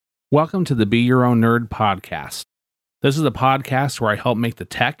Welcome to the Be Your Own Nerd podcast. This is a podcast where I help make the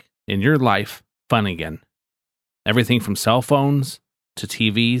tech in your life fun again. Everything from cell phones to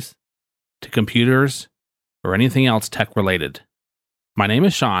TVs to computers or anything else tech related. My name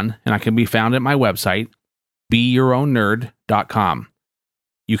is Sean, and I can be found at my website, BeYourOwnNerd.com.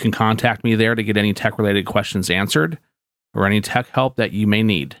 You can contact me there to get any tech related questions answered or any tech help that you may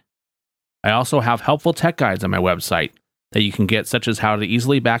need. I also have helpful tech guides on my website that you can get, such as how to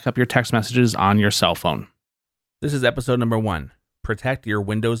easily back up your text messages on your cell phone. This is episode number 1, Protect Your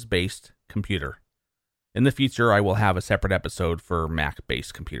Windows-Based Computer. In the future, I will have a separate episode for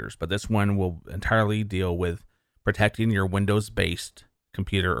Mac-based computers, but this one will entirely deal with protecting your Windows-based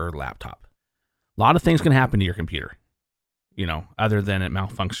computer or laptop. A lot of things can happen to your computer, other than it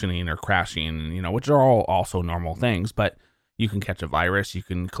malfunctioning or crashing, which are all also normal things, but you can catch a virus, you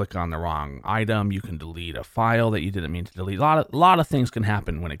can click on the wrong item, you can delete a file that you didn't mean to delete. A lot of things can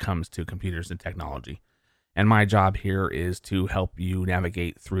happen when it comes to computers and technology. And my job here is to help you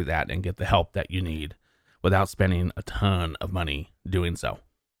navigate through that and get the help that you need without spending a ton of money doing so.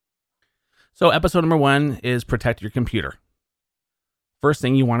 So episode number 1 is protect your computer. First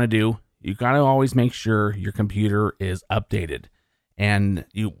thing you want to do, you got to always make sure your computer is updated. And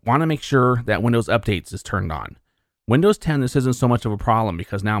you want to make sure that Windows Updates is turned on. Windows 10, this isn't so much of a problem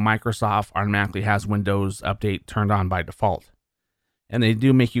because now Microsoft automatically has Windows Update turned on by default. And they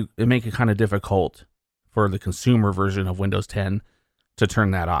do make it kind of difficult for the consumer version of Windows 10 to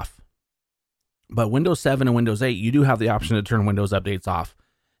turn that off. But Windows 7 and Windows 8, you do have the option to turn Windows Updates off,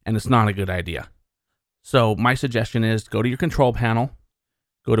 and it's not a good idea. So my suggestion is go to your control panel,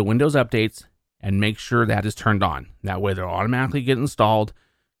 go to Windows Updates, and make sure that is turned on. That way they'll automatically get installed.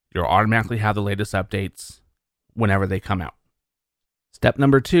 You'll automatically have the latest updates whenever they come out. Step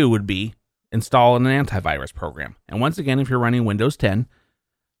number 2 would be install an antivirus program. And once again, if you're running Windows 10,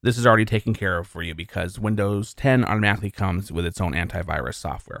 this is already taken care of for you because Windows 10 automatically comes with its own antivirus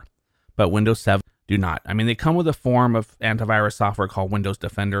software. But Windows 7 do not. They come with a form of antivirus software called Windows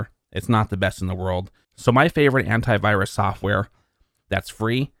Defender. It's not the best in the world. So my favorite antivirus software that's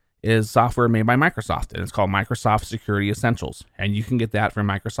free is software made by Microsoft, and it's called Microsoft Security Essentials. And you can get that from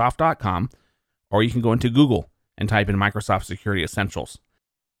Microsoft.com, or you can go into Google and type in Microsoft Security Essentials.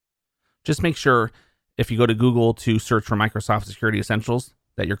 Just make sure if you go to Google to search for Microsoft Security Essentials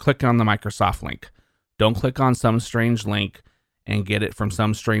that you're clicking on the Microsoft link. Don't click on some strange link and get it from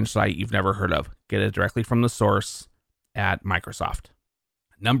some strange site you've never heard of. Get it directly from the source at Microsoft.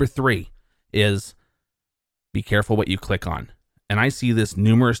 Number 3 is be careful what you click on. And I see this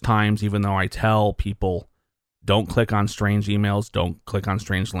numerous times, even though I tell people don't click on strange emails, don't click on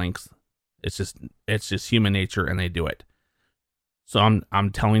strange links. It's just human nature, and they do it. So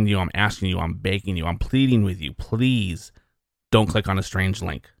I'm telling you, I'm asking you, I'm begging you, I'm pleading with you, please don't click on a strange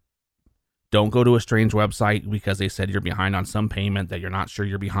link. Don't go to a strange website because they said you're behind on some payment that you're not sure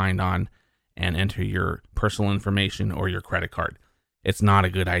you're behind on and enter your personal information or your credit card. It's not a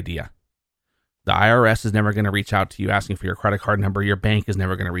good idea. The IRS is never going to reach out to you asking for your credit card number. Your bank is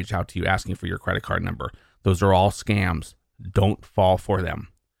never going to reach out to you asking for your credit card number. Those are all scams. Don't fall for them.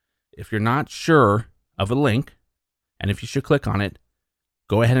 If you're not sure of a link, and if you should click on it,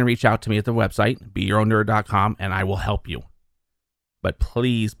 go ahead and reach out to me at the website, BeYourOwnNerd.com, and I will help you. But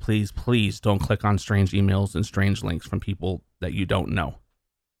please, please, please don't click on strange emails and strange links from people that you don't know.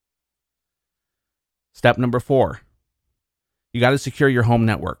 Step number 4, you got to secure your home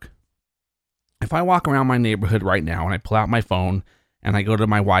network. If I walk around my neighborhood right now and I pull out my phone and I go to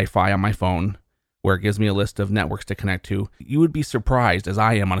my Wi-Fi on my phone, where it gives me a list of networks to connect to, you would be surprised, as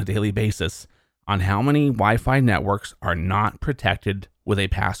I am on a daily basis, on how many Wi-Fi networks are not protected with a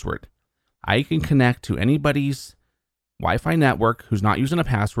password. I can connect to anybody's Wi-Fi network who's not using a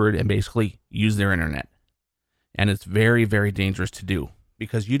password and basically use their internet. And it's very, very dangerous to do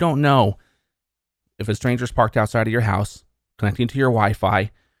because you don't know if a stranger's parked outside of your house, connecting to your Wi-Fi,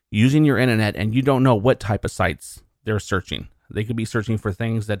 using your internet, and you don't know what type of sites they're searching. They could be searching for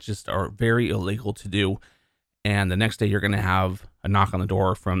things that just are very illegal to do. And the next day you're going to have a knock on the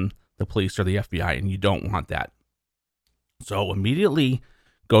door from the police or the FBI, and you don't want that. So immediately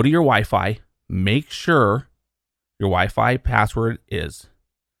go to your Wi-Fi, make sure your Wi-Fi password is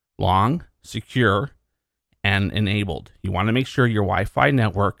long, secure, and enabled. You want to make sure your Wi-Fi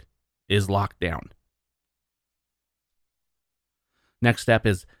network is locked down. Next step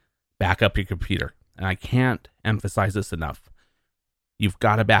is back up your computer. And I can't emphasize this enough. You've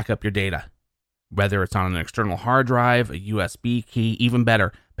got to back up your data, whether it's on an external hard drive, a USB key, even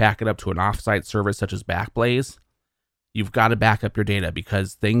better, back it up to an offsite service such as Backblaze. You've got to back up your data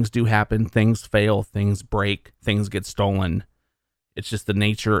because things do happen, things fail, things break, things get stolen, It's just the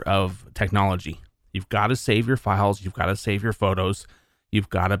nature of technology. You've got to save your files. You've got to save your photos. You've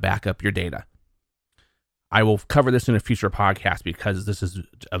got to back up your data. I will cover this in a future podcast because this is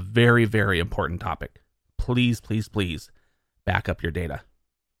a very, very important topic. Please, please, please back up your data.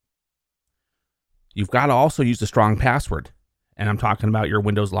 You've got to also use a strong password. And I'm talking about your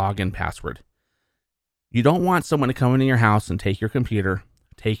Windows login password. You don't want someone to come into your house and take your computer,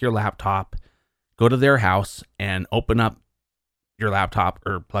 take your laptop, go to their house and open up your laptop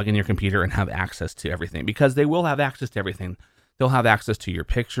or plug in your computer and have access to everything, because they will have access to everything. They'll have access to your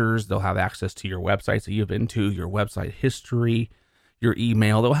pictures. They'll have access to your websites that you've been to, your website history, your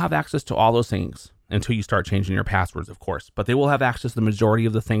email. They'll have access to all those things until you start changing your passwords, of course. But they will have access to the majority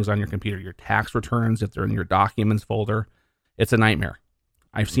of the things on your computer, your tax returns, if they're in your documents folder. It's a nightmare.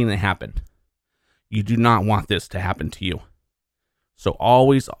 I've seen it happen. You do not want this to happen to you. So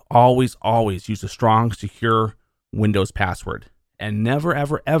always, always, always use a strong, secure Windows password. And never,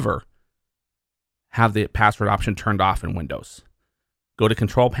 ever, ever have the password option turned off in Windows. Go to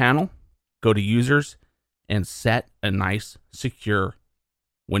Control Panel, go to Users, and set a nice, secure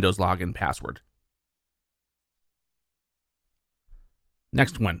Windows login password.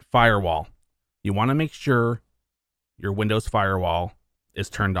 Next one, firewall. You want to make sure your Windows firewall is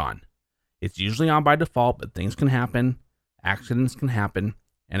turned on. It's usually on by default, but things can happen, accidents can happen,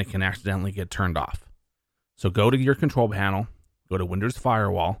 and it can accidentally get turned off. So go to your Control Panel, go to Windows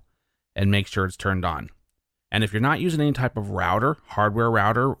Firewall, and make sure it's turned on. And if you're not using any type of router, hardware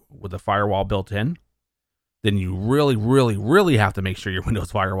router with a firewall built in, then you really, really, really have to make sure your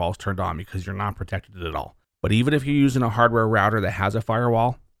Windows Firewall is turned on, because you're not protected at all. But even if you're using a hardware router that has a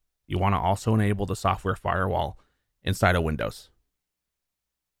firewall, you want to also enable the software firewall inside of Windows.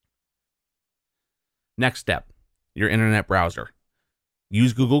 Next step, your internet browser.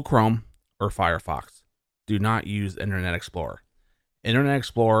 Use Google Chrome or Firefox. Do not use Internet Explorer. Internet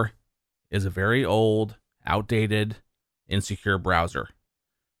Explorer is a very old, outdated, insecure browser.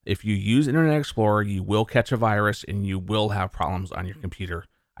 If you use Internet Explorer, you will catch a virus and you will have problems on your computer.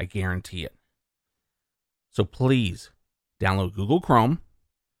 I guarantee it. So please download Google Chrome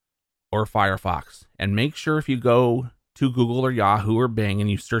or Firefox, and make sure if you go to Google or Yahoo or Bing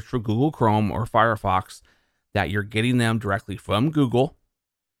and you search for Google Chrome or Firefox, that you're getting them directly from Google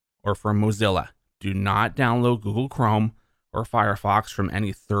or from Mozilla. Do not download Google Chrome or Firefox from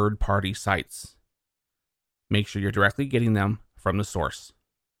any third-party sites. Make sure you're directly getting them from the source.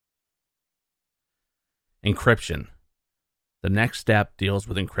 Encryption. The next step deals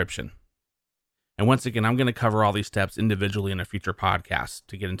with encryption. And once again, I'm going to cover all these steps individually in a future podcast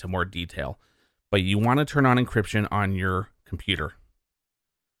to get into more detail. But you want to turn on encryption on your computer.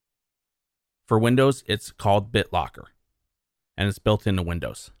 For Windows, it's called BitLocker, and it's built into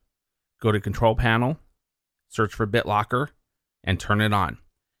Windows. Go to Control Panel, search for BitLocker, and turn it on.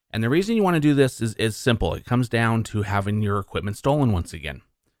 And the reason you want to do this is simple. It comes down to having your equipment stolen once again.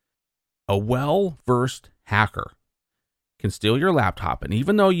 A well-versed hacker can steal your laptop, and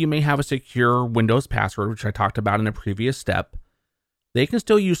even though you may have a secure Windows password, which I talked about in a previous step, they can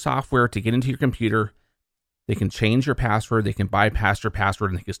still use software to get into your computer. They can change your password, they can bypass your password,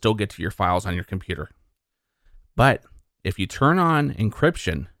 and they can still get to your files on your computer. But if you turn on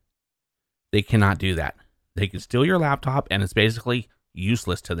encryption, they cannot do that. They can steal your laptop, and it's basically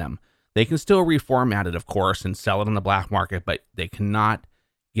useless to them. They can still reformat it, of course, and sell it on the black market, but they cannot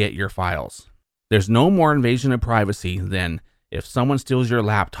get your files. There's no more invasion of privacy than if someone steals your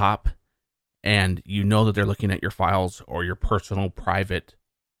laptop and you know that they're looking at your files or your personal private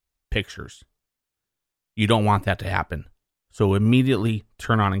pictures. You don't want that to happen. So immediately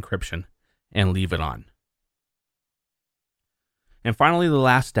turn on encryption and leave it on. And finally, the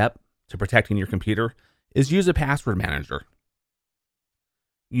last step to protecting your computer is use a password manager.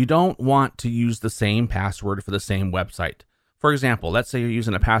 You don't want to use the same password for the same website. For example, let's say you're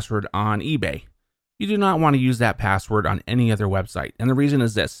using a password on eBay. You do not want to use that password on any other website. And the reason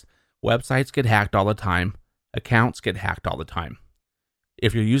is this: websites get hacked all the time. Accounts get hacked all the time.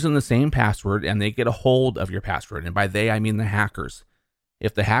 If you're using the same password and they get a hold of your password, and by they, I mean the hackers.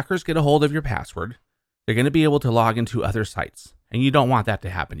 If the hackers get a hold of your password, they're going to be able to log into other sites. And you don't want that to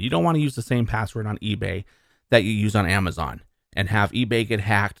happen. You don't want to use the same password on eBay that you use on Amazon and have eBay get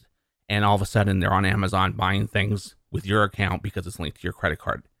hacked and all of a sudden they're on Amazon buying things with your account because it's linked to your credit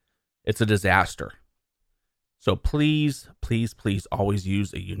card. It's a disaster. So please, please, please always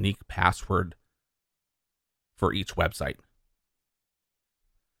use a unique password for each website.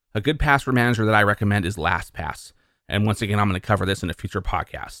 A good password manager that I recommend is LastPass. And once again, I'm going to cover this in a future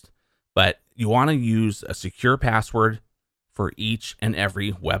podcast. But you want to use a secure password for each and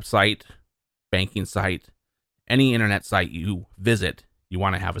every website, banking site, any internet site you visit, you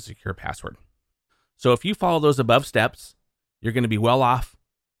want to have a secure password. So if you follow those above steps, you're going to be well off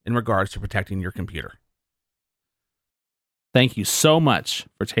in regards to protecting your computer. Thank you so much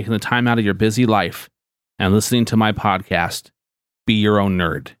for taking the time out of your busy life and listening to my podcast, Be Your Own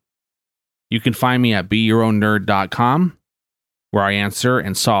Nerd. You can find me at BeYourOwnNerd.com, where I answer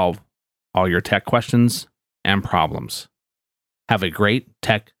and solve all your tech questions and problems. Have a great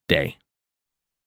tech day.